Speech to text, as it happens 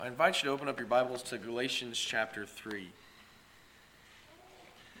I invite you to open up your Bibles to Galatians chapter 3.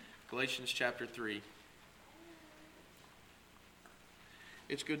 Galatians chapter 3.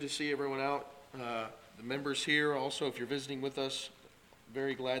 It's good to see everyone out. The members here, also, if you're visiting with us,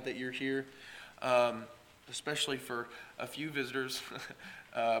 very glad that you're here. Especially for a few visitors.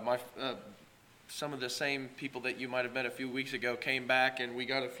 Some of the same people that you might have met a few weeks ago came back, and we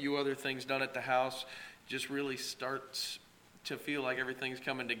got a few other things done at the house. Just really starts to feel like everything's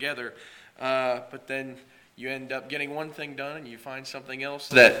coming together, but then you end up getting one thing done and you find something else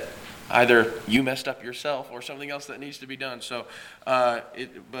that either you messed up yourself or something else that needs to be done. So,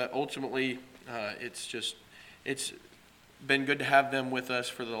 but ultimately, it's been good to have them with us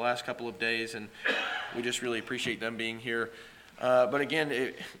for the last couple of days, and we just really appreciate them being here. But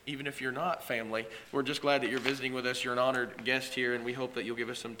again, even if you're not family, we're just glad that you're visiting with us. You're an honored guest here, and we hope that you'll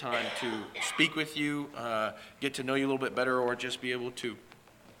give us some time to speak with you, get to know you a little bit better, or just be able to,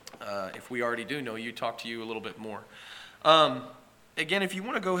 if we already do know you, talk to you a little bit more. Again, if you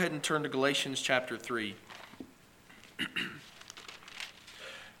want to go ahead and turn to Galatians chapter 3.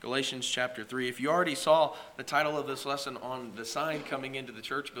 Galatians chapter 3. If you already saw the title of this lesson on the sign coming into the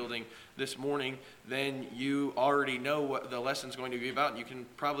church building this morning, then you already know what the lesson's going to be about. You can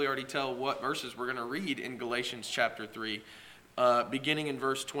probably already tell what verses we're going to read in Galatians chapter 3. Beginning in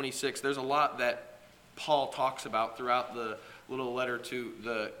verse 26, there's a lot that Paul talks about throughout the little letter to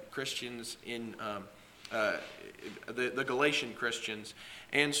the Christians in the Galatian Christians.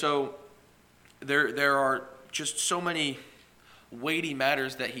 And so there are just so many weighty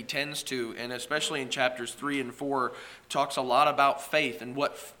matters that he tends to, and especially in chapters 3 and 4, talks a lot about faith and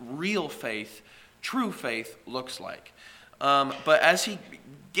what real faith, true faith, looks like. But as he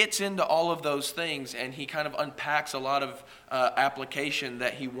gets into all of those things, and he kind of unpacks a lot of application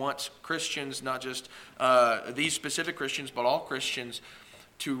that he wants Christians, not just these specific Christians, but all Christians,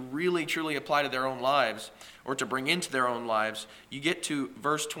 to really truly apply to their own lives, or to bring into their own lives, you get to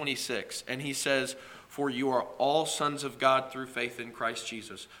verse 26, and he says, "For you are all sons of God through faith in Christ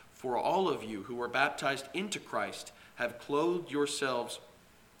Jesus. For all of you who were baptized into Christ have clothed yourselves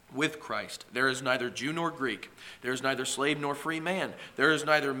with Christ. There is neither Jew nor Greek. There is neither slave nor free man. There is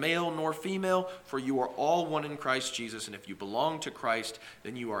neither male nor female, for you are all one in Christ Jesus. And if you belong to Christ,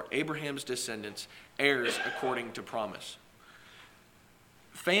 then you are Abraham's descendants, heirs according to promise."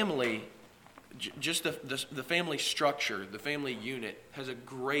 Family, just the family structure, the family unit, has a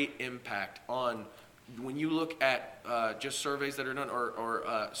great impact on, when you look at just surveys that are done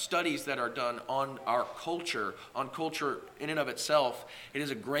or studies that are done on our culture, on culture in and of itself, it has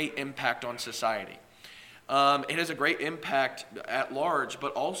a great impact on society. It has a great impact at large,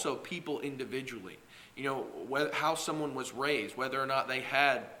 but also people individually. You know, how someone was raised, whether or not they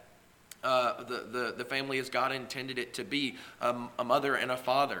had the family as God intended it to be, a mother and a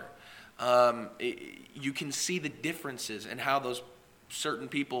father. You can see the differences in how those certain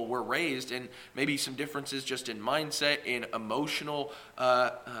people were raised, and maybe some differences just in mindset, in emotional,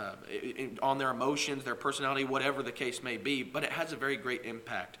 on their emotions, their personality, whatever the case may be. But it has a very great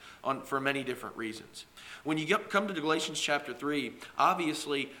impact for many different reasons. When you come to Galatians chapter 3,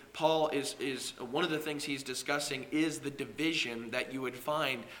 obviously Paul is one of the things he's discussing is the division that you would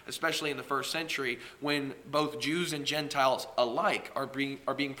find, especially in the first century, when both Jews and Gentiles alike are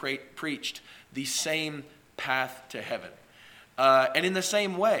being preached the same path to heaven. And in the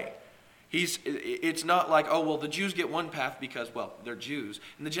same way, it's not like, oh, well, the Jews get one path because, well, they're Jews.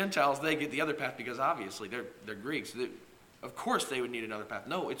 And the Gentiles, they get the other path because obviously they're Greeks. Of course they would need another path.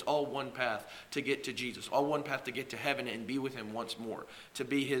 No, it's all one path to get to Jesus. All one path to get to heaven and be with him once more, to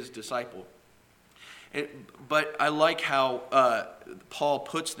be his disciple. But I like how Paul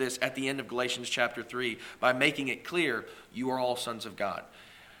puts this at the end of Galatians chapter 3 by making it clear, you are all sons of God.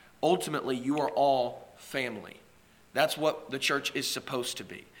 Ultimately, you are all family. That's what the church is supposed to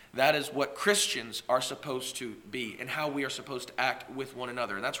be. That is what Christians are supposed to be, and how we are supposed to act with one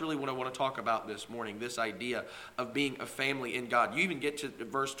another. And that's really what I want to talk about this morning, this idea of being a family in God. You even get to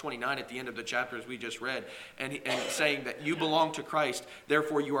verse 29 at the end of the chapter, as we just read, and saying that you belong to Christ,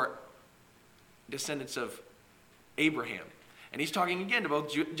 therefore you are descendants of Abraham. And he's talking again to both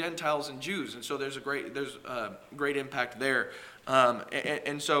Gentiles and Jews, and so there's a great impact there.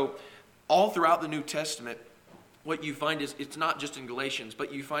 And so all throughout the New Testament, what you find is, it's not just in Galatians,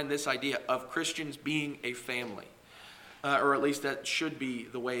 but you find this idea of Christians being a family. Or at least that should be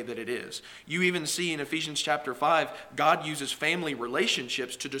the way that it is. You even see in Ephesians chapter 5, God uses family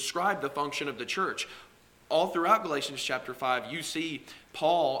relationships to describe the function of the church. All throughout Galatians chapter 5, you see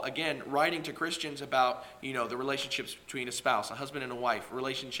Paul, again, writing to Christians about, the relationships between a spouse, a husband and a wife,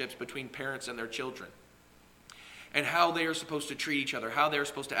 relationships between parents and their children. and how they are supposed to treat each other, how they're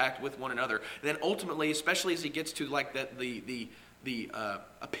supposed to act with one another. And then ultimately, especially as he gets to like the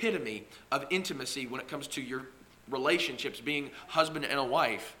epitome of intimacy when it comes to your relationships, being husband and a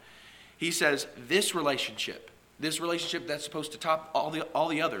wife, he says this relationship that's supposed to top all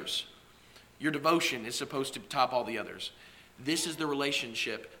the others, your devotion is supposed to top all the others. This is the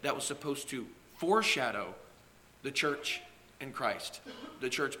relationship that was supposed to foreshadow the church and Christ, the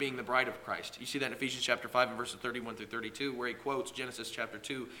church being the bride of Christ. You see that in Ephesians chapter 5 and verses 31 through 32, where he quotes Genesis chapter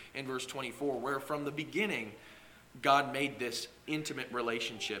 2 and verse 24, where from the beginning, God made this intimate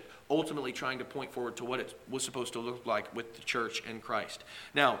relationship, ultimately trying to point forward to what it was supposed to look like with the church and Christ.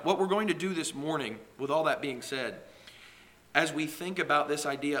 Now, what we're going to do this morning, with all that being said, as we think about this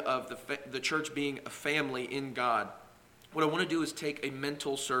idea of the church being a family in God, what I want to do is take a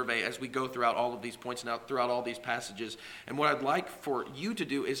mental survey as we go throughout all of these points and throughout all these passages. And what I'd like for you to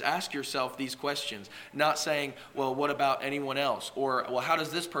do is ask yourself these questions, not saying, well, what about anyone else? Or, well, how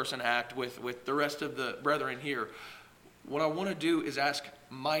does this person act with the rest of the brethren here? What I want to do is ask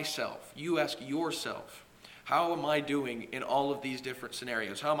myself. You ask yourself, how am I doing in all of these different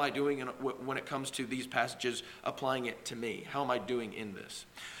scenarios? How am I doing when it comes to these passages, applying it to me? How am I doing in this?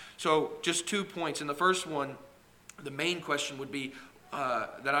 So just 2 points. And the first one, the main question would be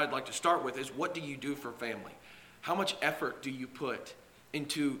that I'd like to start with is, what do you do for family? How much effort do you put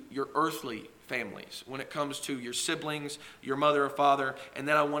into your earthly families when it comes to your siblings, your mother or father? And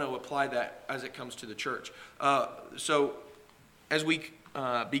then I want to apply that as it comes to the church. So as we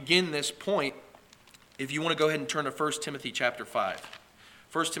begin this point, if you want to go ahead and turn to 1 Timothy chapter 5.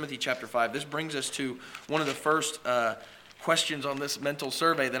 1 Timothy chapter 5. This brings us to one of the first questions on this mental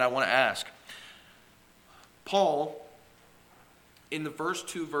survey that I want to ask. Paul, in the first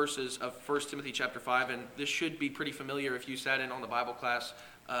 2 verses of 1 Timothy chapter 5, and this should be pretty familiar if you sat in on the Bible class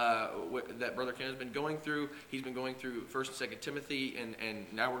that Brother Ken has been going through. He's been going through 1 and 2 Timothy, and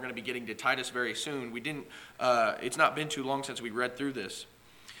now we're going to be getting to Titus very soon. It's not been too long since we read through this.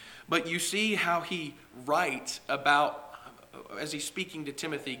 But you see how he writes about, as he's speaking to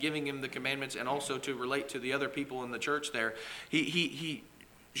Timothy, giving him the commandments, and also to relate to the other people in the church there, he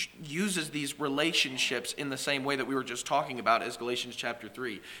uses these relationships in the same way that we were just talking about as Galatians chapter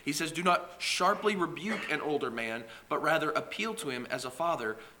 3. He says, do not sharply rebuke an older man, but rather appeal to him as a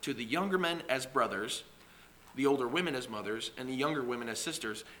father, to the younger men as brothers, the older women as mothers, and the younger women as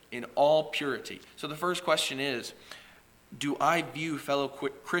sisters, in all purity. So the first question is, do I view fellow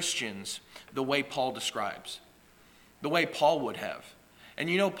Christians the way Paul describes? The way Paul would have? And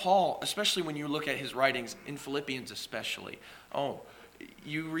you know, Paul, especially when you look at his writings, in Philippians especially,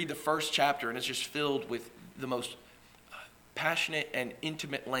 you read the first chapter and it's just filled with the most passionate and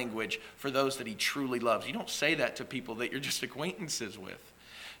intimate language for those that he truly loves. You don't say that to people that you're just acquaintances with.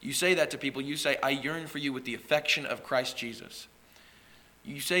 You say that to people, you say, I yearn for you with the affection of Christ Jesus.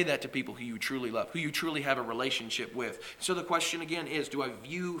 You say that to people who you truly love, who you truly have a relationship with. So the question again is, do I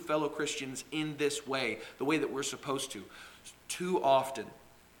view fellow Christians in this way, the way that we're supposed to? Too often,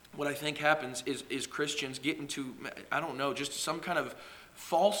 what I think happens is Christians get into, just some kind of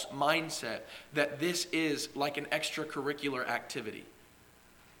false mindset that this is like an extracurricular activity.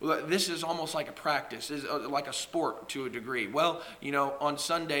 This is almost like a practice, is like a sport to a degree. Well, on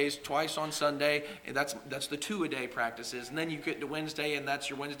Sundays, twice on Sunday, and that's the 2-a-day practices, and then you get to Wednesday, and that's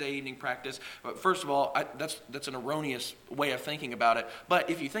your Wednesday evening practice. But first of all, that's an erroneous way of thinking about it. But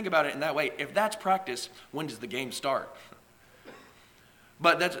if you think about it in that way, if that's practice, when does the game start?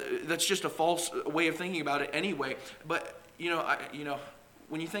 But that's just a false way of thinking about it anyway. But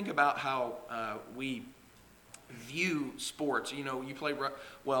when you think about how we view sports, you play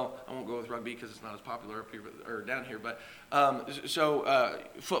well. I won't go with rugby because it's not as popular up here or down here. But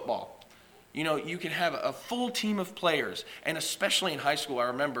football. You can have a full team of players, and especially in high school, I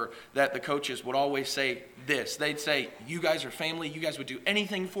remember that the coaches would always say this. They'd say, you guys are family, you guys would do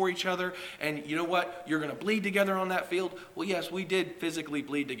anything for each other, and you know what? You're going to bleed together on that field. Well, yes, we did physically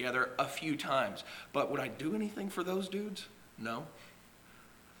bleed together a few times, but would I do anything for those dudes? No.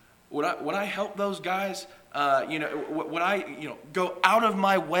 Would I help those guys? Would I go out of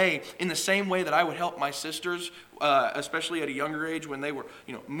my way in the same way that I would help my sisters, especially at a younger age when they were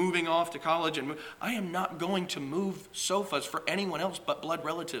moving off to college? And I am not going to move sofas for anyone else but blood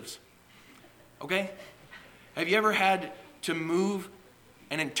relatives. Okay? Have you ever had to move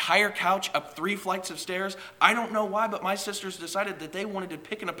an entire couch up 3 flights of stairs? I don't know why, but my sisters decided that they wanted to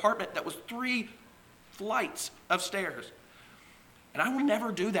pick an apartment that was 3 flights of stairs. And I will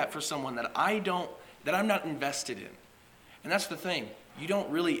never do that for someone that I'm not invested in. And that's the thing. you don't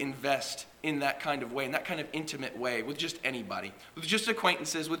really invest in that kind of way, in that kind of intimate way with just anybody, with just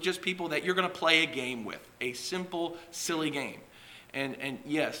acquaintances, with just people that you're going to play a game with, a simple, silly game. And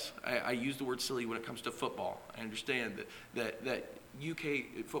yes, I use the word silly when it comes to football. I understand that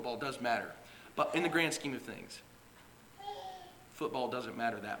UK football does matter. But in the grand scheme of things, football doesn't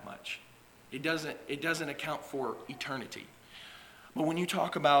matter that much. It doesn't account for eternity. But when you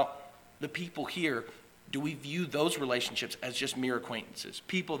talk about the people here, do we view those relationships as just mere acquaintances?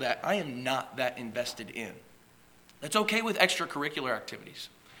 People that I am not that invested in. That's okay with extracurricular activities,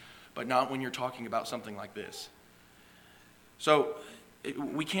 but not when you're talking about something like this. So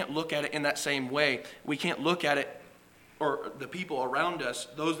we can't look at it in that same way. We can't look at it, or the people around us,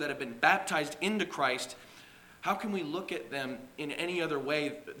 those that have been baptized into Christ, how can we look at them in any other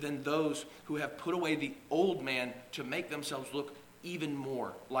way than those who have put away the old man to make themselves look even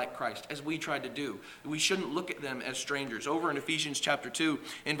more like Christ, as we tried to do? We shouldn't look at them as strangers. Over in Ephesians chapter 2,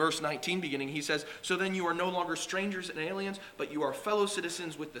 in verse 19 beginning, he says, "So then you are no longer strangers and aliens, but you are fellow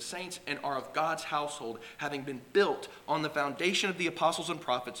citizens with the saints and are of God's household, having been built on the foundation of the apostles and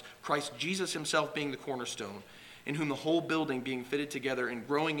prophets, Christ Jesus himself being the cornerstone, in whom the whole building being fitted together and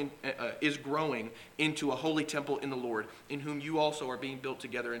is growing into a holy temple in the Lord, in whom you also are being built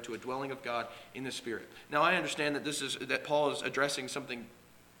together into a dwelling of God in the Spirit." Now I understand that Paul is addressing something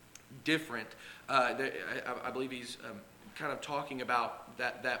different. I believe he's kind of talking about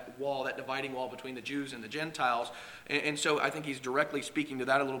that wall, that dividing wall between the Jews and the Gentiles, and so I think he's directly speaking to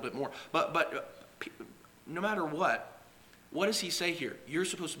that a little bit more. But no matter what does he say here? You're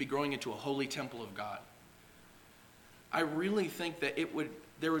supposed to be growing into a holy temple of God. I really think that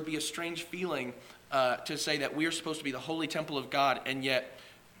there would be a strange feeling to say that we are supposed to be the holy temple of God, and yet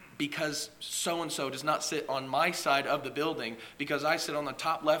because so-and-so does not sit on my side of the building, because I sit on the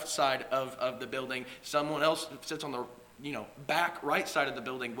top left side of the building, someone else sits on the back right side of the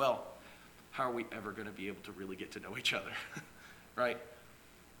building, well, how are we ever going to be able to really get to know each other? Right?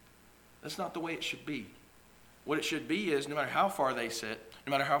 That's not the way it should be. What it should be is, no matter how far they sit,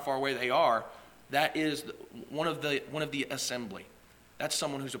 no matter how far away they are, that is one of the assembly. That's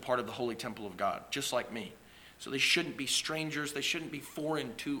someone who's a part of the holy temple of God, just like me. So they shouldn't be strangers. They shouldn't be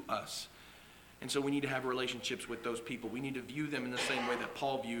foreign to us. And so we need to have relationships with those people. We need to view them in the same way that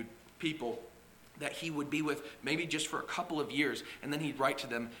Paul viewed people that he would be with maybe just for a couple of years, and then he'd write to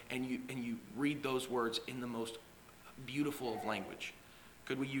them, and you read those words in the most beautiful of language.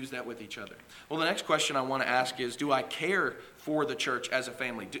 Could we use that with each other? Well, the next question I want to ask is, do I care for the church as a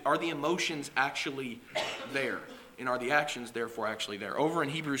family? Are the emotions actually there? And are the actions, therefore, actually there? Over in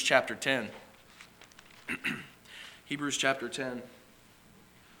Hebrews chapter 10. Hebrews chapter 10.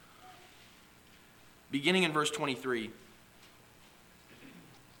 Beginning in verse 23.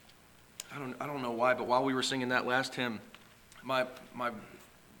 I don't know why, but while we were singing that last hymn, my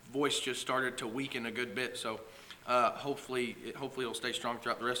voice just started to weaken a good bit, so hopefully it'll stay strong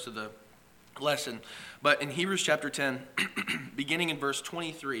throughout the rest of the lesson. But in Hebrews chapter 10, beginning in verse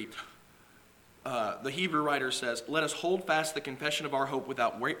 23, the Hebrew writer says, "Let us hold fast the confession of our hope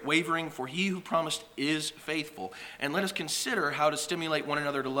without wavering, for he who promised is faithful. And let us consider how to stimulate one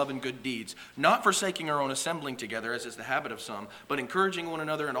another to love and good deeds, not forsaking our own assembling together, as is the habit of some, but encouraging one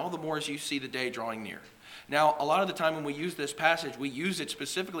another, and all the more as you see the day drawing near." Now, a lot of the time when we use this passage, we use it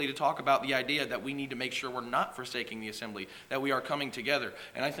specifically to talk about the idea that we need to make sure we're not forsaking the assembly, that we are coming together.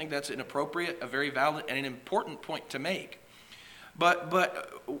 And I think that's an appropriate, a very valid, and an important point to make. But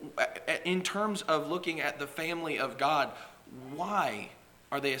in terms of looking at the family of God, why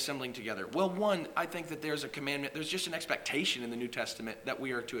are they assembling together? Well, one, I think that there's a commandment, there's just an expectation in the New Testament that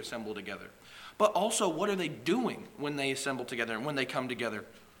we are to assemble together. But also, what are they doing when they assemble together and when they come together?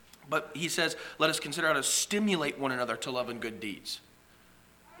 But he says, let us consider how to stimulate one another to love and good deeds.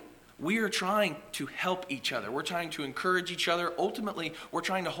 We are trying to help each other. We're trying to encourage each other. Ultimately, we're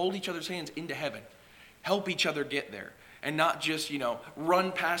trying to hold each other's hands into heaven, help each other get there, and not just,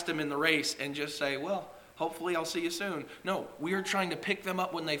 run past them in the race and just say, well, hopefully I'll see you soon. No, we are trying to pick them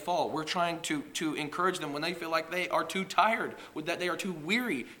up when they fall. We're trying to encourage them when they feel like they are too tired, that they are too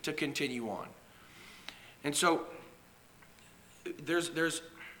weary to continue on. And so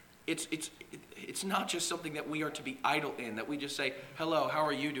it's not just something that we are to be idle in, that we just say, hello, how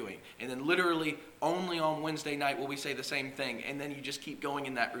are you doing? And then literally only on Wednesday night will we say the same thing, and then you just keep going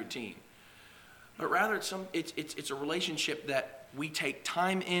in that routine. But rather it's a relationship that we take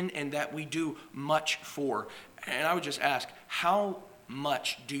time in and that we do much for. And I would just ask, how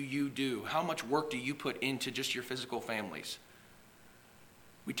much do you do? How much work do you put into just your physical families?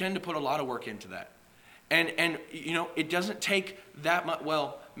 We tend to put a lot of work into that. And it doesn't take that much.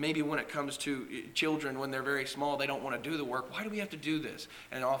 Well, maybe when it comes to children, when they're very small, they don't want to do the work. Why do we have to do this?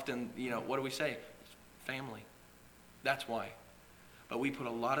 And often, what do we say? Family. That's why. But we put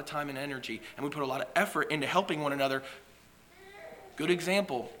a lot of time and energy, and we put a lot of effort into helping one another. Good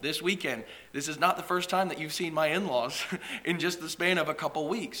example, this weekend. This is not the first time that you've seen my in-laws in just the span of a couple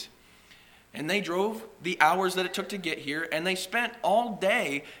weeks. And they drove the hours that it took to get here, and they spent all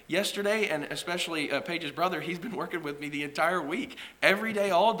day yesterday, and especially Paige's brother, he's been working with me the entire week, every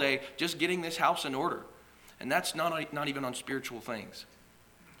day, all day, just getting this house in order. And that's not even on spiritual things.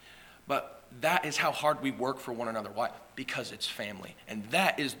 But that is how hard we work for one another. Why? Because it's family. And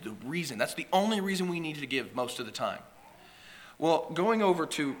that is the reason. That's the only reason we need to give most of the time. Well, going over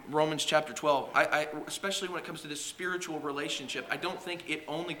to Romans chapter 12, I especially when it comes to this spiritual relationship, I don't think it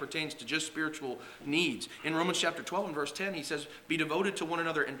only pertains to just spiritual needs. In Romans chapter 12 and verse 10, he says, "Be devoted to one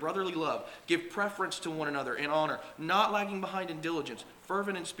another in brotherly love. Give preference to one another in honor, not lagging behind in diligence,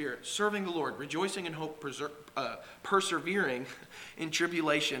 fervent in spirit, serving the Lord, rejoicing in hope, persevering in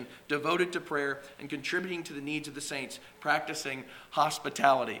tribulation, devoted to prayer, and contributing to the needs of the saints, practicing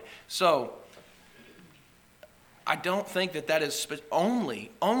hospitality." So, I don't think that is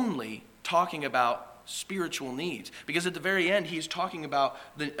only talking about spiritual needs. Because at the very end, he's talking about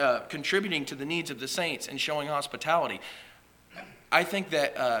the contributing to the needs of the saints and showing hospitality. I think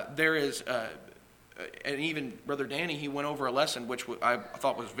that there is, and even Brother Danny, he went over a lesson which I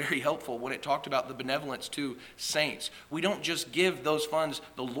thought was very helpful when it talked about the benevolence to saints. We don't just give those funds,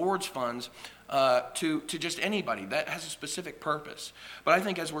 the Lord's funds, to just anybody. That has a specific purpose. But I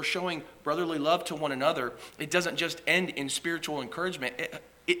think as we're showing brotherly love to one another, it doesn't just end in spiritual encouragement.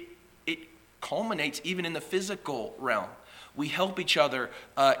 It culminates even in the physical realm. We help each other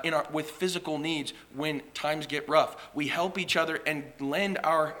with physical needs when times get rough. We help each other and lend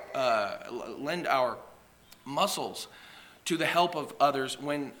our muscles to the help of others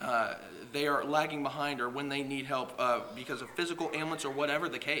when they are lagging behind or when they need help because of physical ailments or whatever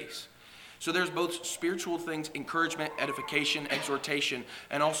the case. So there's both spiritual things, encouragement, edification, exhortation,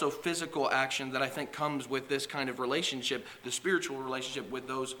 and also physical action that I think comes with this kind of relationship, the spiritual relationship with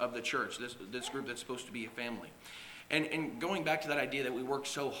those of the church, this group that's supposed to be a family. And going back to that idea that we work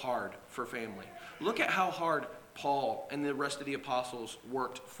so hard for family, look at how hard Paul and the rest of the apostles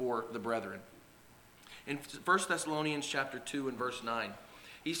worked for the brethren. In 1 Thessalonians chapter 2 and verse 9,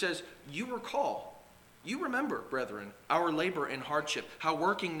 he says, You remember, brethren, our labor and hardship, how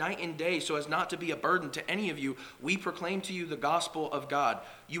working night and day so as not to be a burden to any of you, we proclaim to you the gospel of God.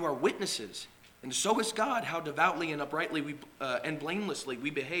 You are witnesses, and so is God, how devoutly and uprightly and blamelessly we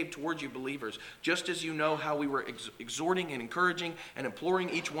behave towards you believers, just as you know how we were exhorting and encouraging and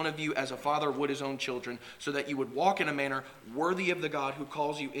imploring each one of you as a father would his own children, so that you would walk in a manner worthy of the God who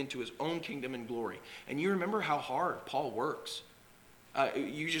calls you into his own kingdom and glory. And you remember how hard Paul works.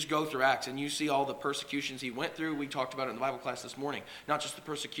 You just go through Acts and you see all the persecutions he went through. We talked about it in the Bible class this morning. Not just the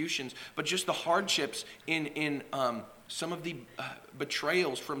persecutions, but just the hardships in some of the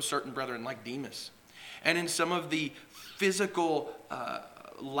betrayals from certain brethren like Demas. And in some of the physical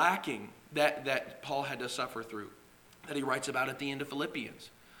lacking that Paul had to suffer through, that he writes about at the end of Philippians.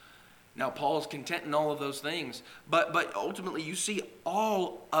 Now, Paul is content in all of those things, but ultimately you see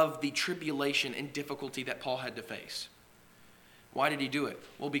all of the tribulation and difficulty that Paul had to face. Why did he do it?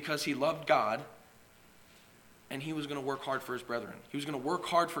 Well, because he loved God, and he was going to work hard for his brethren. He was going to work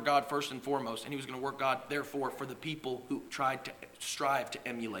hard for God first and foremost, and he was going to work God, therefore, for the people who strive to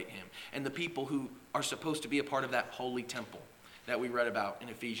emulate him, and the people who are supposed to be a part of that holy temple that we read about in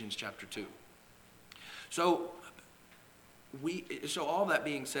Ephesians chapter 2. So all that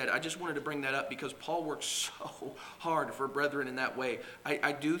being said, I just wanted to bring that up because Paul works so hard for brethren in that way.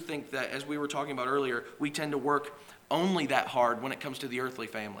 I do think that, as we were talking about earlier, we tend to work only that hard when it comes to the earthly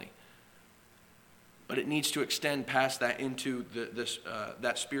family. But it needs to extend past that into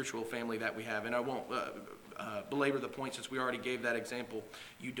that spiritual family that we have. And I won't belabor the point since we already gave that example.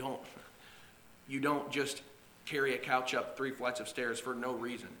 You don't just carry a couch up 3 flights of stairs for no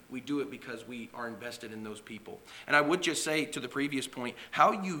reason. We do it because we are invested in those people. And I would just say to the previous point,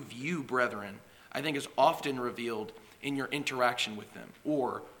 how you view brethren, I think is often revealed in your interaction with them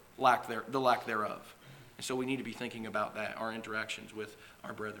or the lack thereof. And so we need to be thinking about that, our interactions with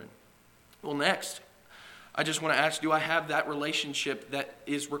our brethren. Well, next, I just want to ask, do I have that relationship that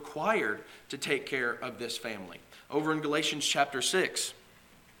is required to take care of this family? Over in Galatians chapter 6.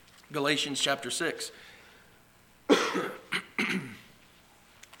 Galatians chapter 6.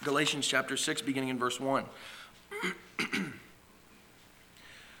 Galatians chapter 6, beginning in verse 1.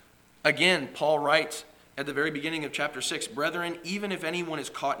 Again, Paul writes at the very beginning of chapter 6, "Brethren, even if anyone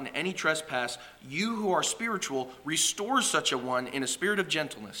is caught in any trespass, you who are spiritual, restore such a one in a spirit of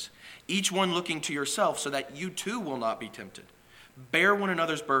gentleness, each one looking to yourself, so that you too will not be tempted. Bear one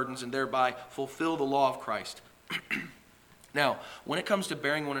another's burdens and thereby fulfill the law of Christ." Now, when it comes to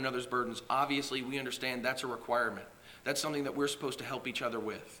bearing one another's burdens, obviously we understand that's a requirement. That's something that we're supposed to help each other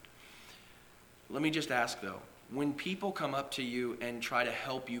with. Let me just ask though, when people come up to you and try to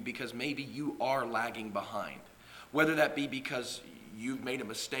help you because maybe you are lagging behind, whether that be because you've made a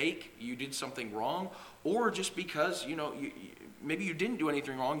mistake, you did something wrong, or just because, maybe you didn't do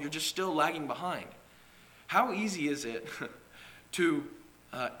anything wrong, you're just still lagging behind. How easy is it to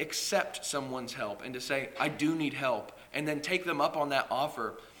accept someone's help and to say, "I do need help," and then take them up on that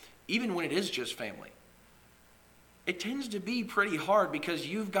offer, even when it is just family? It tends to be pretty hard because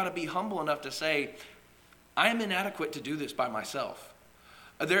you've got to be humble enough to say, "I am inadequate to do this by myself.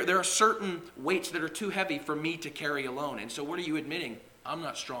 There are certain weights that are too heavy for me to carry alone." And so what are you admitting? "I'm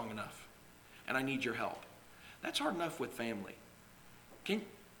not strong enough, and I need your help." That's hard enough with family.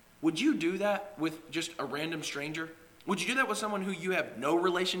 Would you do that with just a random stranger? Would you do that with someone who you have no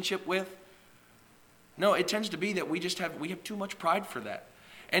relationship with? No, it tends to be that we have too much pride for that.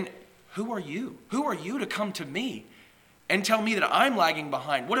 And who are you? Who are you to come to me and tell me that I'm lagging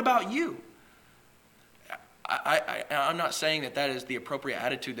behind? What about you? I'm not saying that is the appropriate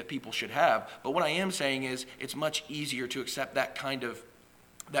attitude that people should have, but what I am saying is it's much easier to accept that kind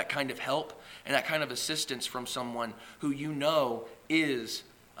of help and that kind of assistance from someone who is,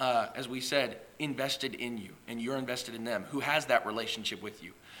 as we said, invested in you, and you're invested in them, who has that relationship with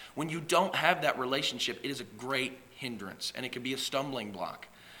you. When you don't have that relationship, it is a great hindrance, and it can be a stumbling block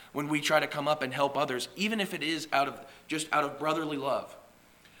when we try to come up and help others, even if it is out of brotherly love.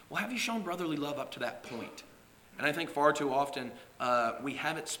 Well, have you shown brotherly love up to that point? And I think far too often we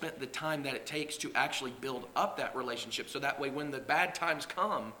haven't spent the time that it takes to actually build up that relationship, so that way when the bad times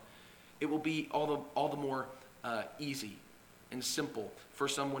come, it will be all the more easy and simple for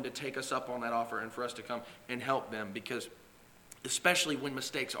someone to take us up on that offer and for us to come and help them, because especially when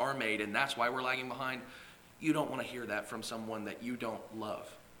mistakes are made and that's why we're lagging behind, you don't want to hear that from someone that you don't love.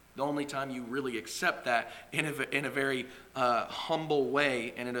 The only time you really accept that in a very humble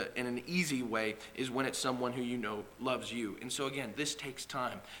way and in an easy way is when it's someone who loves you. And so again, this takes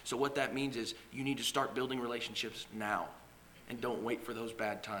time. So what that means is you need to start building relationships now. And don't wait for those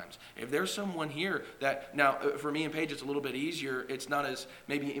bad times. If there's someone here that, now for me and Paige it's a little bit easier, it's not as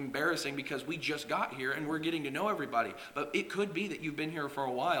maybe embarrassing because we just got here and we're getting to know everybody. But it could be that you've been here for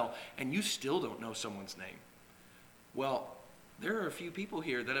a while and you still don't know someone's name. Well, there are a few people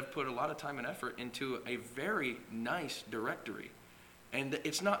here that have put a lot of time and effort into a very nice directory. And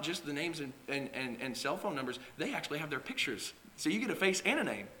it's not just the names and cell phone numbers, they actually have their pictures. So you get a face and a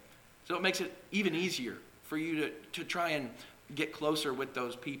name. So it makes it even easier for you to try and get closer with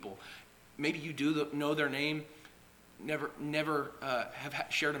those people. Maybe you do know their name, never have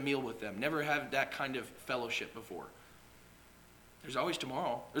shared a meal with them, never have that kind of fellowship before. There's always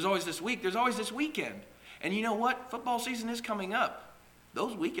tomorrow. There's always this week. There's always this weekend. And you know what? Football season is coming up.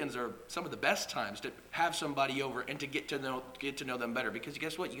 Those weekends are some of the best times to have somebody over and to get to know them better. Because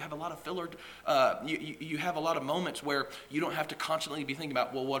guess what? You have a lot of filler. You have a lot of moments where you don't have to constantly be thinking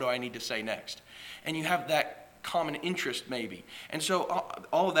about, well, what do I need to say next? And you have that common interest maybe. And so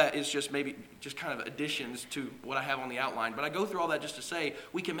all of that is just kind of additions to what I have on the outline. But I go through all that just to say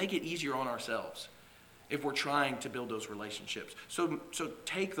we can make it easier on ourselves if we're trying to build those relationships. So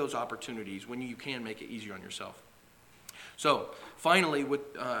take those opportunities when you can make it easier on yourself. So finally,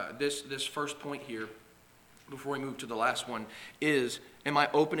 with this first point here, before we move to the last one, is, am I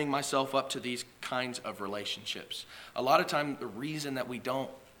opening myself up to these kinds of relationships? A lot of time, the reason that we don't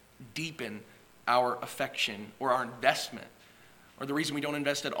deepen our affection or our investment, or the reason we don't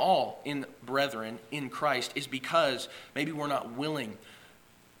invest at all in brethren in Christ, is because maybe we're not willing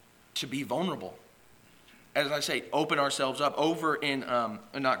to be vulnerable. As I say, open ourselves up. Over in,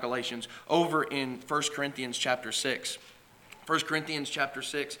 not Galatians, over in 1 Corinthians chapter 6. 1 Corinthians chapter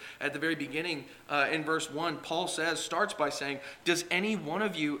 6, at the very beginning, in verse 1, Paul starts by saying, does any one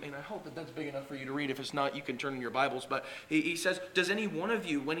of you, and I hope that that's big enough for you to read. If it's not, you can turn in your Bibles. But he says, does any one of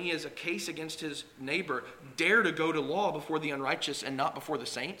you, when he has a case against his neighbor, dare to go to law before the unrighteous and not before the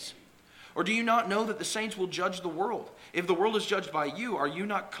saints? Or do you not know that the saints will judge the world? If the world is judged by you, are you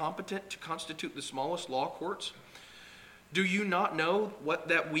not competent to constitute the smallest law courts? Do you not know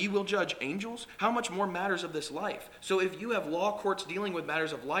that we will judge angels? How much more matters of this life? So if you have law courts dealing with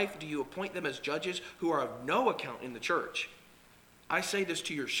matters of life, do you appoint them as judges who are of no account in the church? I say this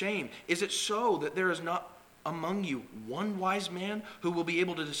to your shame. Is it so that there is not among you one wise man who will be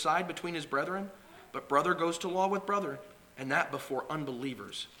able to decide between his brethren? but brother goes to law with brother, and that before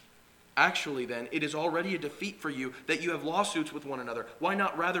unbelievers. Actually, then, it is already a defeat for you that you have lawsuits with one another. Why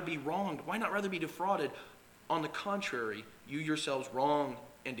not rather be wronged? Why not rather be defrauded? On the contrary, you yourselves wrong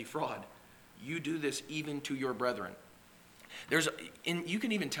and defraud. You do this even to your brethren. You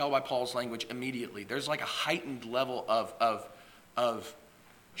can even tell by Paul's language immediately. There's like a heightened level of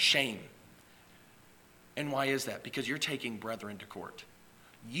shame. And why is that? Because you're taking brethren to court.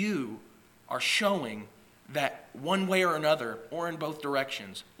 You are showing that one way or another, or in both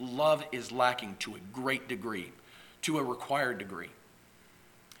directions, love is lacking to a great degree, to a required degree.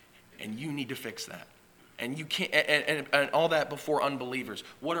 And you need to fix that. And you can't, and all that before unbelievers.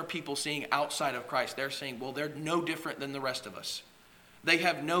 What are people seeing outside of Christ? They're saying, well, they're no different than the rest of us. They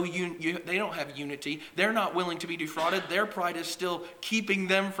have they don't have unity. They're not willing to be defrauded. Their pride is still keeping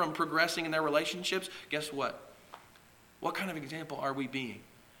them from progressing in their relationships. Guess what? What kind of example are we being?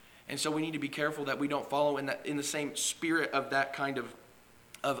 And so we need to be careful that we don't follow in the same spirit of that kind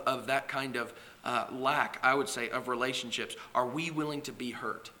of lack, I would say, of relationships. Are we willing to be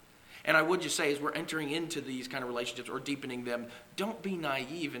hurt? And I would just say, as we're entering into these kind of relationships or deepening them, don't be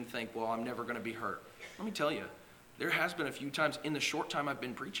naive and think, well, I'm never going to be hurt. Let me tell you, there has been a few times in the short time I've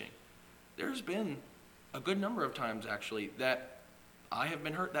been preaching, there's been a good number of times, actually, that I have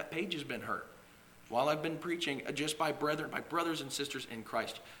been hurt, that Paige has been hurt while I've been preaching, just by brothers and sisters in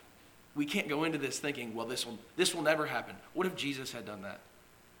Christ. We can't go into this thinking, well, this will never happen. What if Jesus had done that?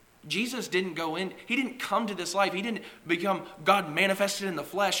 Jesus didn't he didn't come to this life. He didn't become God manifested in the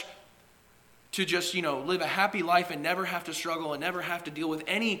flesh to just, live a happy life and never have to struggle and never have to deal with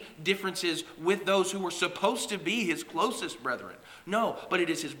any differences with those who were supposed to be his closest brethren. No, but it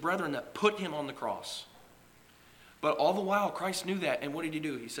is his brethren that put him on the cross. But all the while, Christ knew that. And what did he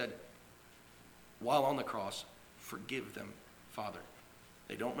do? He said, while on the cross, forgive them, Father.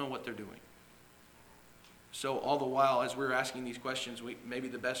 They don't know what they're doing. So all the while, as we're asking these questions, maybe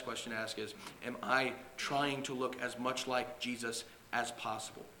the best question to ask is, am I trying to look as much like Jesus as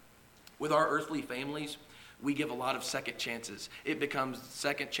possible? With our earthly families, we give a lot of second chances. It becomes the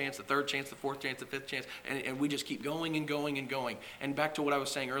second chance, the third chance, the fourth chance, the fifth chance, and we just keep going and going and going. And back to what I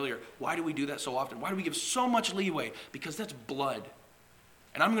was saying earlier, why do we do that so often? Why do we give so much leeway? Because that's blood.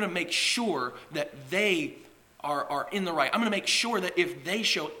 And I'm going to make sure that they are in the right. I'm going to make sure that if they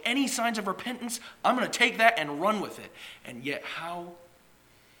show any signs of repentance, I'm going to take that and run with it. And yet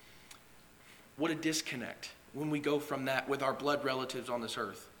what a disconnect when we go from that with our blood relatives on this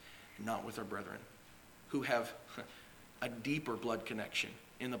earth, not with our brethren who have a deeper blood connection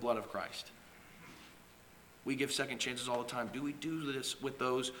in the blood of Christ. We give second chances all the time. Do we do this with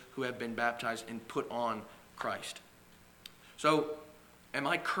those who have been baptized and put on Christ? So, am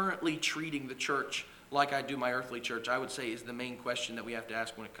I currently treating the church like I do my earthly church? I would say is the main question that we have to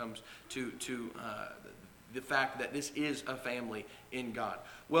ask when it comes to the fact that this is a family in God.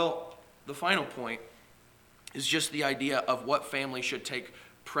 Well, the final point is just the idea of what family should take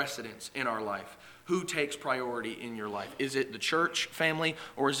precedence in our life. Who takes priority in your life? Is it the church family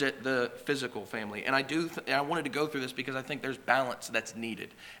or is it the physical family? And I wanted to go through this because I think there's balance that's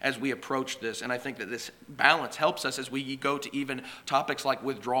needed as we approach this. And I think that this balance helps us as we go to even topics like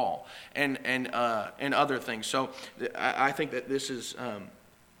withdrawal and other things. So I think that this is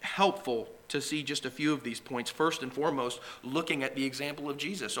helpful to see just a few of these points. First and foremost, looking at the example of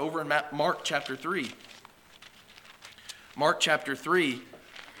Jesus. Over in Mark chapter 3. Mark chapter 3.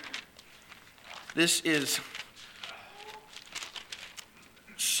 This is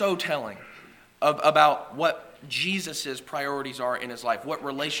so telling about what Jesus' priorities are in his life, what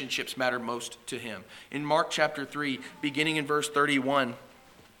relationships matter most to him. In Mark chapter 3, beginning in verse 31,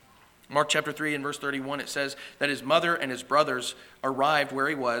 Mark chapter 3 and verse 31, it says that his mother and his brothers arrived where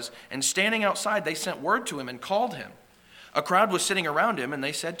he was, and standing outside, they sent word to him and called him. A crowd was sitting around him, and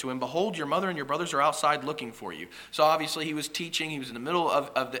they said to him, "Behold, your mother and your brothers are outside looking for you." So obviously he was teaching. He was in the middle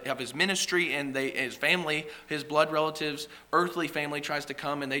of his ministry, and his family, his blood relatives, earthly family tries to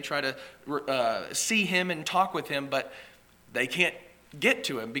come, and they try to see him and talk with him, but they can't get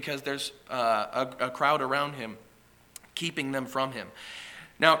to him because there's a crowd around him keeping them from him.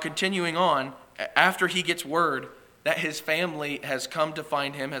 Now, continuing on, after he gets word that his family has come to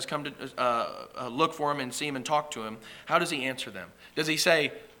find him, has come to look for him and see him and talk to him, how does he answer them? Does he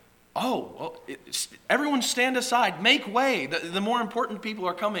say, "Oh, well, everyone stand aside, make way, the more important people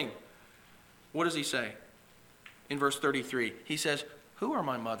are coming"? What does he say? In verse 33, he says, "Who are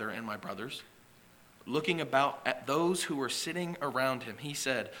my mother and my brothers?" Looking about at those who were sitting around him, he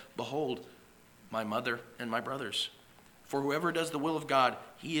said, "Behold, my mother and my brothers. For whoever does the will of God,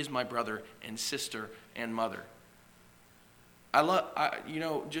 he is my brother and sister and mother."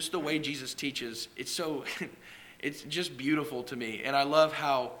 just the way Jesus teaches, it's so, it's just beautiful to me. And I love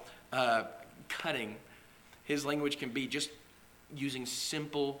how cutting his language can be, just using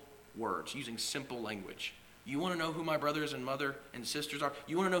simple words, using simple language. You want to know who my brothers and mother and sisters are?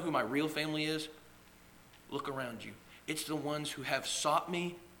 You want to know who my real family is? Look around you. It's the ones who have sought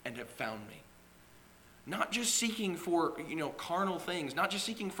me and have found me. Not just seeking for, carnal things, not just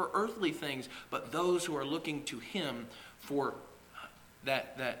seeking for earthly things, but those who are looking to him for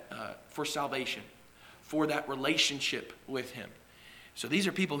for salvation, for that relationship with him. So these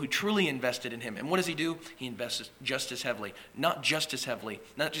are people who truly invested in him. And what does he do? He invests just as heavily. Not just as heavily,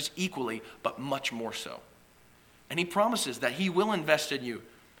 not just equally, but much more so. And he promises that he will invest in you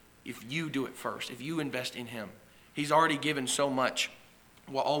if you do it first, if you invest in him. He's already given so much.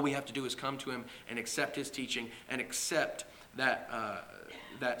 Well, all we have to do is come to him and accept his teaching and accept that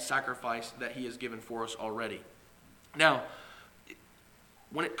sacrifice that he has given for us already. Now,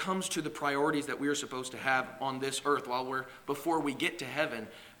 when it comes to the priorities that we are supposed to have on this earth before we get to heaven,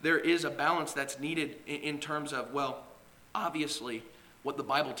 there is a balance that's needed in terms of, obviously, what the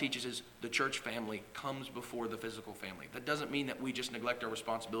Bible teaches is the church family comes before the physical family. That doesn't mean that we just neglect our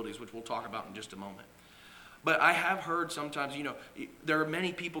responsibilities, which we'll talk about in just a moment. But I have heard sometimes, there are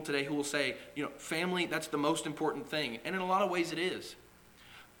many people today who will say, family, that's the most important thing. And in a lot of ways it is.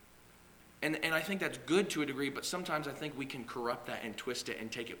 And I think that's good to a degree, but sometimes I think we can corrupt that and twist it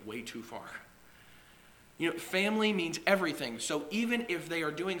and take it way too far. Family means everything. So even if they are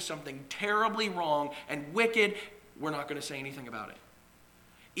doing something terribly wrong and wicked, we're not going to say anything about it.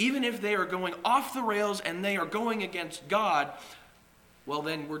 Even if they are going off the rails and they are going against God,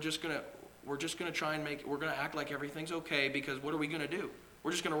 then we're just going to try and we're going to act like everything's okay, because what are we going to do?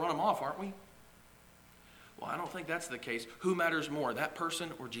 We're just going to run them off, aren't we? Well, I don't think that's the case. Who matters more, that person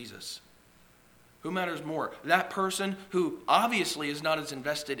or Jesus? Who matters more? That person who obviously is not as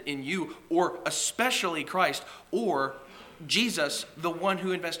invested in you, or especially Christ, or Jesus, the one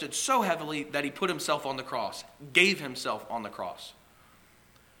who invested so heavily that he put himself on the cross, gave himself on the cross.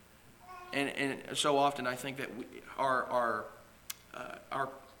 And so often I think that our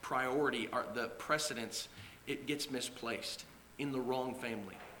priority, the precedence, it gets misplaced in the wrong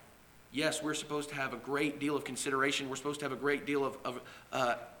family. Yes, we're supposed to have a great deal of consideration. We're supposed to have a great deal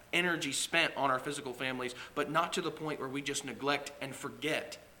of energy spent on our physical families, but not to the point where we just neglect and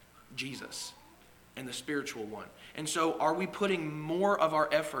forget Jesus and the spiritual one. And so are we putting more of our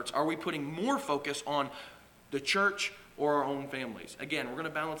efforts, are we putting more focus on the church or our own families? Again, we're going to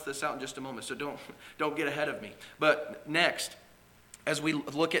balance this out in just a moment, so don't get ahead of me. But next, as we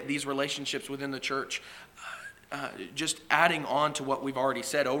look at these relationships within the church, just adding on to what we've already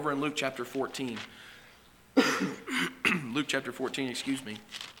said, over in Luke chapter 14. Luke chapter 14, excuse me.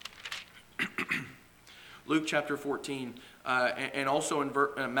 Luke chapter 14, and also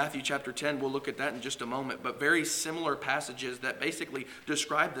in Matthew chapter 10, we'll look at that in just a moment, but very similar passages that basically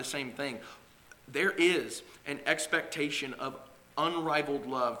describe the same thing. There is an expectation of unrivaled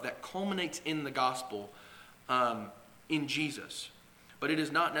love that culminates in the gospel in Jesus, but it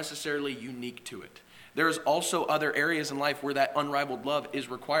is not necessarily unique to it. There's also other areas in life where that unrivaled love is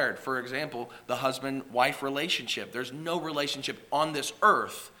required. For example, the husband-wife relationship. There's no relationship on this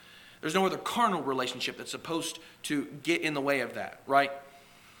earth. There's no other carnal relationship that's supposed to get in the way of that, right?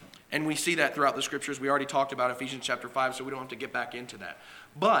 And we see that throughout the scriptures. We already talked about Ephesians chapter 5, so we don't have to get back into that.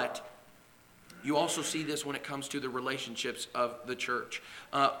 But you also see this when it comes to the relationships of the church.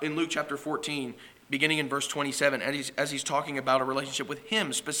 In Luke chapter 14, beginning in verse 27, as he's talking about a relationship with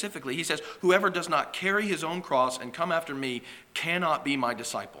him specifically, he says, "Whoever does not carry his own cross and come after me cannot be my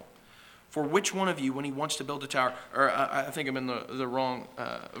disciple. For which one of you, when he wants to build a tower," or I think I'm in the wrong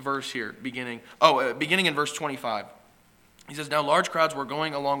verse here, beginning in verse 25. He says, "Now large crowds were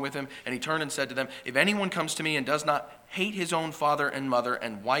going along with him, and he turned and said to them, 'If anyone comes to me and does not hate his own father and mother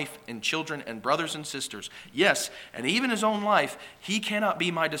and wife and children and brothers and sisters, yes, and even his own life, he cannot be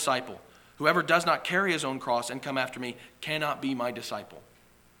my disciple. Whoever does not carry his own cross and come after me cannot be my disciple.'"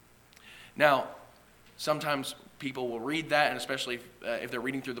 Now, sometimes people will read that, and especially if they're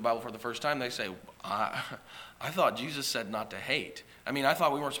reading through the Bible for the first time, they say, I thought Jesus said not to hate. I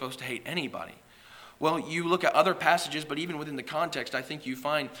thought we weren't supposed to hate anybody. Well, you look at other passages, but even within the context, I think you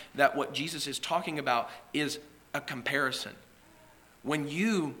find that what Jesus is talking about is a comparison. When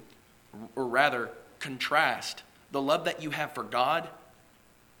you, or rather, contrast the love that you have for God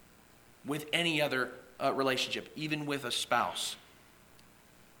with any other relationship, even with a spouse,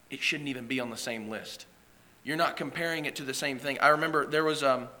 it shouldn't even be on the same list. You're not comparing it to the same thing. I remember there was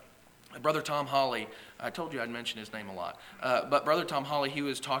Brother Tom Holly. I told you I'd mention his name a lot. But Brother Tom Holly, he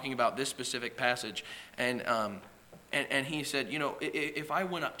was talking about this specific passage. And And he said, if I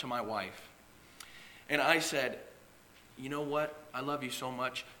went up to my wife and I said, you know what, I love you so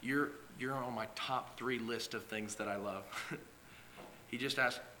much, you're on my top 3 list of things that I love. He just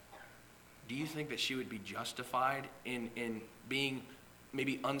asked, do you think that she would be justified in being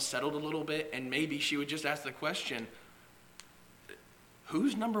maybe unsettled a little bit? And maybe she would just ask the question,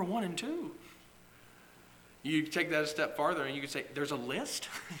 who's number 1 and 2? You take that a step farther and you could say, there's a list?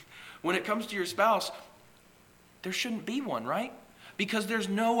 When it comes to your spouse, there shouldn't be one, right? Because there's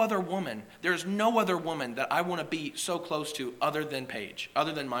no other woman that I want to be so close to other than Paige,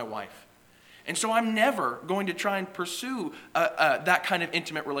 other than my wife. And so I'm never going to try and pursue that kind of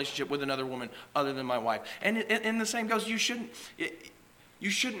intimate relationship with another woman other than my wife. And the same goes, you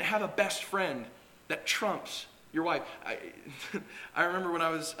shouldn't have a best friend that trumps your wife. I remember when I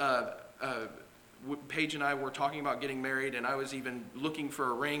was, Paige and I were talking about getting married, and I was even looking for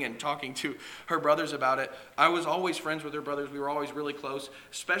a ring and talking to her brothers about it. I was always friends with her brothers. We were always really close,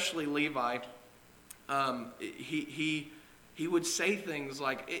 especially Levi. He would say things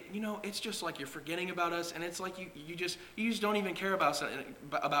like, it's just like you're forgetting about us, and it's like you just don't even care about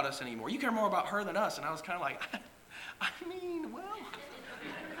us anymore. You care more about her than us. And I was kind of like,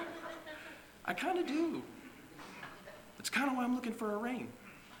 I kind of do. It's kind of why I'm looking for a ring.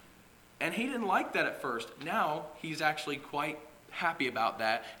 And he didn't like that at first. Now he's actually quite happy about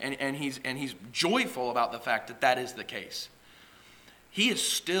that, and he's joyful about the fact that that is the case. He is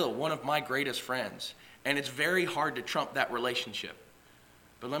still one of my greatest friends, and it's very hard to trump that relationship.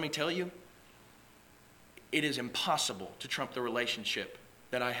 But let me tell you, it is impossible to trump the relationship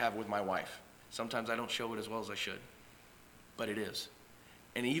that I have with my wife. Sometimes I don't show it as well as I should, but it is.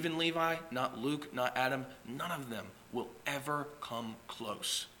 And even Levi, not Luke, not Adam, none of them will ever come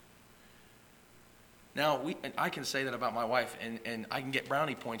close. Now, I can say that about my wife, and I can get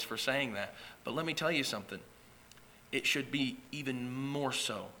brownie points for saying that. But let me tell you something. It should be even more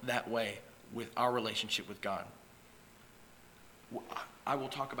so that way with our relationship with God. I will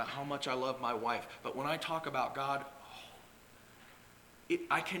talk about how much I love my wife, but when I talk about God,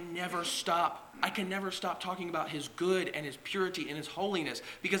 I can never stop. I can never stop talking about his good and his purity and his holiness,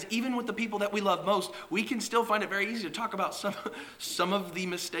 because even with the people that we love most, we can still find it very easy to talk about some of the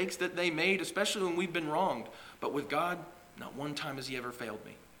mistakes that they made, especially when we've been wronged. But with God, not one time has he ever failed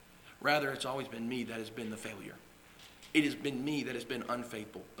me. Rather, it's always been me that has been the failure. It has been me that has been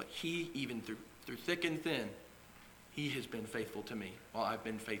unfaithful. But he, even through thick and thin, he has been faithful to me while I've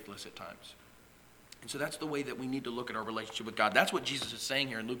been faithless at times. And so that's the way that we need to look at our relationship with God. That's what Jesus is saying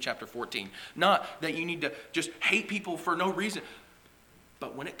here in Luke chapter 14. Not that you need to just hate people for no reason.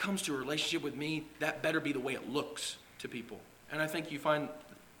 But when it comes to a relationship with me, that better be the way it looks to people. And I think you find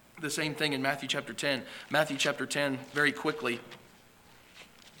the same thing in Matthew chapter 10. Matthew chapter 10, very quickly.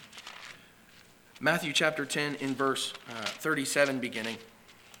 Matthew chapter 10 in verse 37 beginning.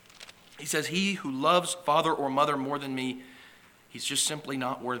 He says, "He who loves father or mother more than me, he's just simply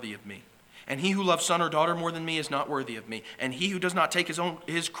not worthy of me. And he who loves son or daughter more than me is not worthy of me. And he who does not take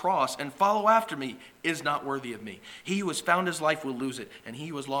his cross and follow after me is not worthy of me. He who has found his life will lose it, and he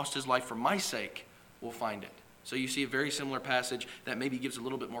who has lost his life for my sake will find it." So you see a very similar passage that maybe gives a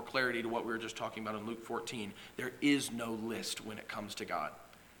little bit more clarity to what we were just talking about in Luke 14. There is no list when it comes to God.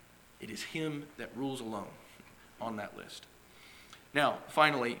 It is him that rules alone on that list. Now,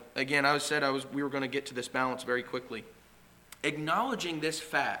 finally, again, we were going to get to this balance very quickly. Acknowledging this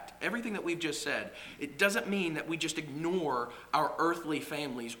fact, everything that we've just said, it doesn't mean that we just ignore our earthly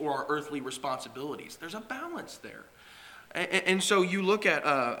families or our earthly responsibilities. There's a balance there. And so you look at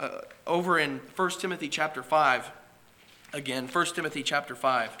over in 1 Timothy chapter 5, again, 1 Timothy chapter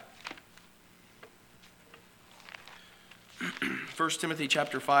 5. 1 Timothy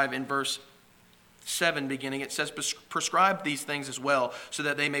chapter 5 in verse 7 beginning, it says, "Prescribe these things as well, so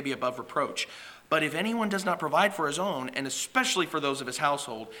that they may be above reproach. But if anyone does not provide for his own, and especially for those of his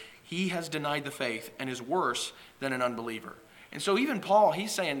household, he has denied the faith and is worse than an unbeliever." And so even Paul,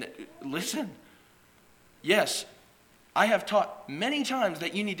 he's saying, listen, yes, I have taught many times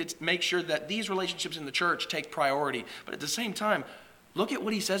that you need to make sure that these relationships in the church take priority. But at the same time, look at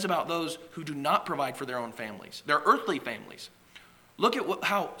what he says about those who do not provide for their own families, their earthly families. Look at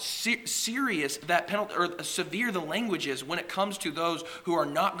how serious that penalty, or severe the language is when it comes to those who are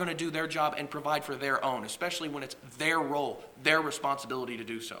not going to do their job and provide for their own, especially when it's their role, their responsibility to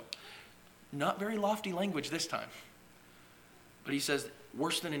do so. Not very lofty language this time. But he says,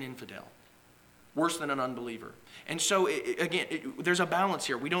 worse than an infidel, worse than an unbeliever. And so, there's a balance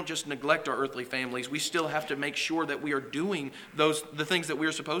here. We don't just neglect our earthly families. We still have to make sure that we are doing the things that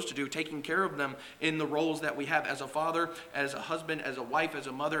we're supposed to do, taking care of them in the roles that we have as a father, as a husband, as a wife, as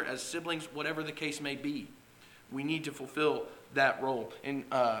a mother, as siblings, whatever the case may be. We need to fulfill that role. And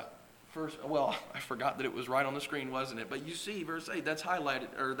I forgot that it was right on the screen, wasn't it? But you see, verse 8, that's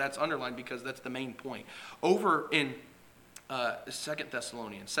highlighted, or that's underlined because that's the main point. Over in 2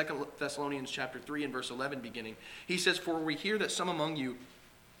 Thessalonians chapter 3 and verse 11 beginning, he says, "For we hear that some among you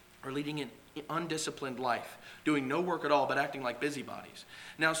are leading an undisciplined life, doing no work at all, but acting like busybodies.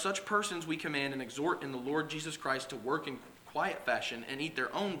 Now such persons we command and exhort in the Lord Jesus Christ to work in quiet fashion and eat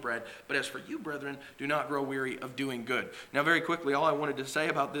their own bread. But as for you, brethren, do not grow weary of doing good." Now very quickly, all I wanted to say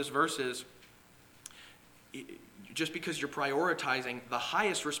about this verse is, just because you're prioritizing the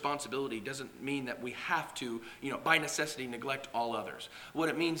highest responsibility doesn't mean that we have to, by necessity, neglect all others. What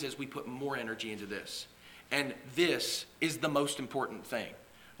it means is we put more energy into this. And this is the most important thing,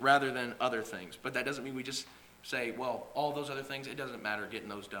 rather than other things. But that doesn't mean we just say, well, all those other things, it doesn't matter getting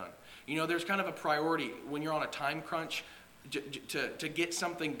those done. There's kind of a priority when you're on a time crunch to get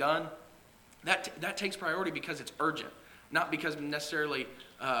something done. That takes priority because it's urgent, not because necessarily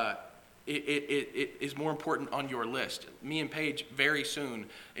it is more important on your list. Me and Paige, very soon,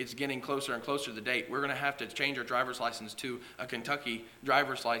 it's getting closer and closer to the date. We're going to have to change our driver's license to a Kentucky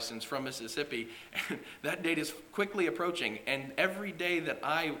driver's license from Mississippi. That date is quickly approaching, and every day that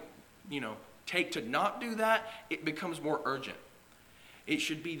I, take to not do that, it becomes more urgent. It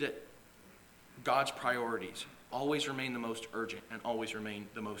should be that God's priorities always remain the most urgent and always remain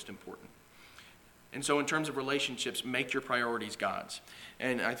the most important. And so in terms of relationships, make your priorities God's.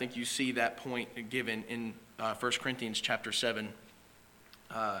 And I think you see that point given in 1 Corinthians chapter 7,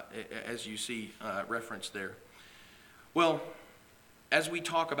 as you see referenced there. Well, as we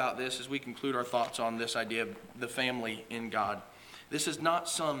talk about this, as we conclude our thoughts on this idea of the family in God, this is not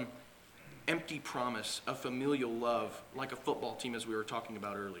some empty promise of familial love like a football team, as we were talking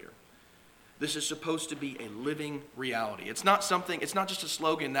about earlier. This is supposed to be a living reality. It's not just a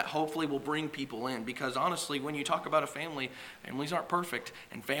slogan that hopefully will bring people in, because honestly, when you talk about a family, families aren't perfect,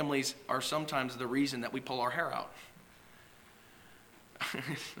 and families are sometimes the reason that we pull our hair out.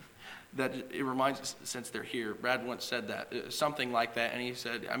 That it reminds us, since they're here, Brad once said that, something like that, and he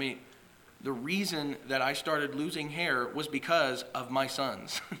said, the reason that I started losing hair was because of my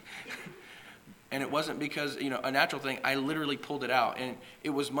sons. And it wasn't because, a natural thing. I literally pulled it out, and it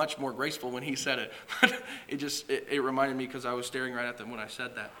was much more graceful when he said it. But it reminded me because I was staring right at them when I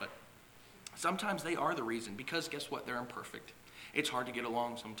said that. But sometimes they are the reason, because guess what? They're imperfect. It's hard to get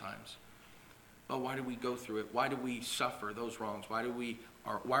along sometimes. But why do we go through it? Why do we suffer those wrongs? Why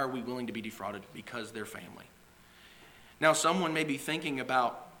are we willing to be defrauded? Because they're family. Now, someone may be thinking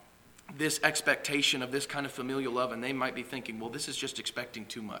about this expectation of this kind of familial love, and they might be thinking, well, this is just expecting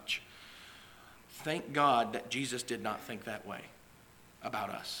too much. Thank God that Jesus did not think that way about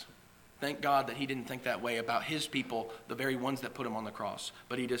us. Thank God that he didn't think that way about his people, the very ones that put him on the cross,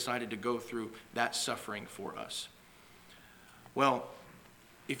 but he decided to go through that suffering for us. Well,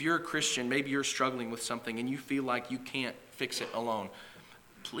 if you're a Christian, maybe you're struggling with something and you feel like you can't fix it alone,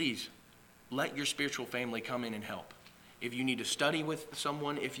 please let your spiritual family come in and help. If you need to study with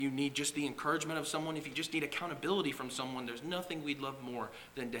someone, if you need just the encouragement of someone, if you just need accountability from someone, there's nothing we'd love more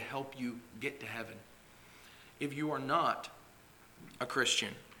than to help you get to heaven. If you are not a Christian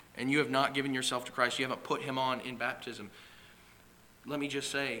and you have not given yourself to Christ, you haven't put him on in baptism, let me just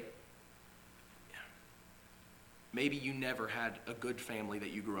say, maybe you never had a good family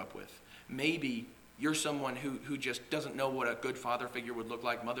that you grew up with. Maybe you're someone who just doesn't know what a good father figure would look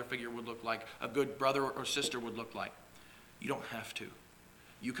like, mother figure would look like, a good brother or sister would look like. You don't have to.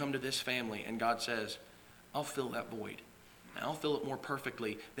 You come to this family and God says, I'll fill that void. And I'll fill it more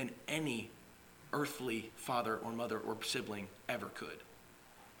perfectly than any earthly father or mother or sibling ever could.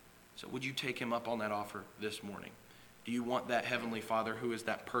 So would you take him up on that offer this morning? Do you want that heavenly Father who is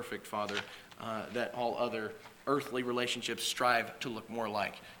that perfect Father that all other earthly relationships strive to look more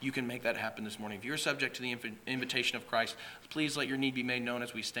like? You can make that happen this morning. If you're subject to the invitation of Christ, please let your need be made known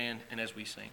as we stand and as we sing.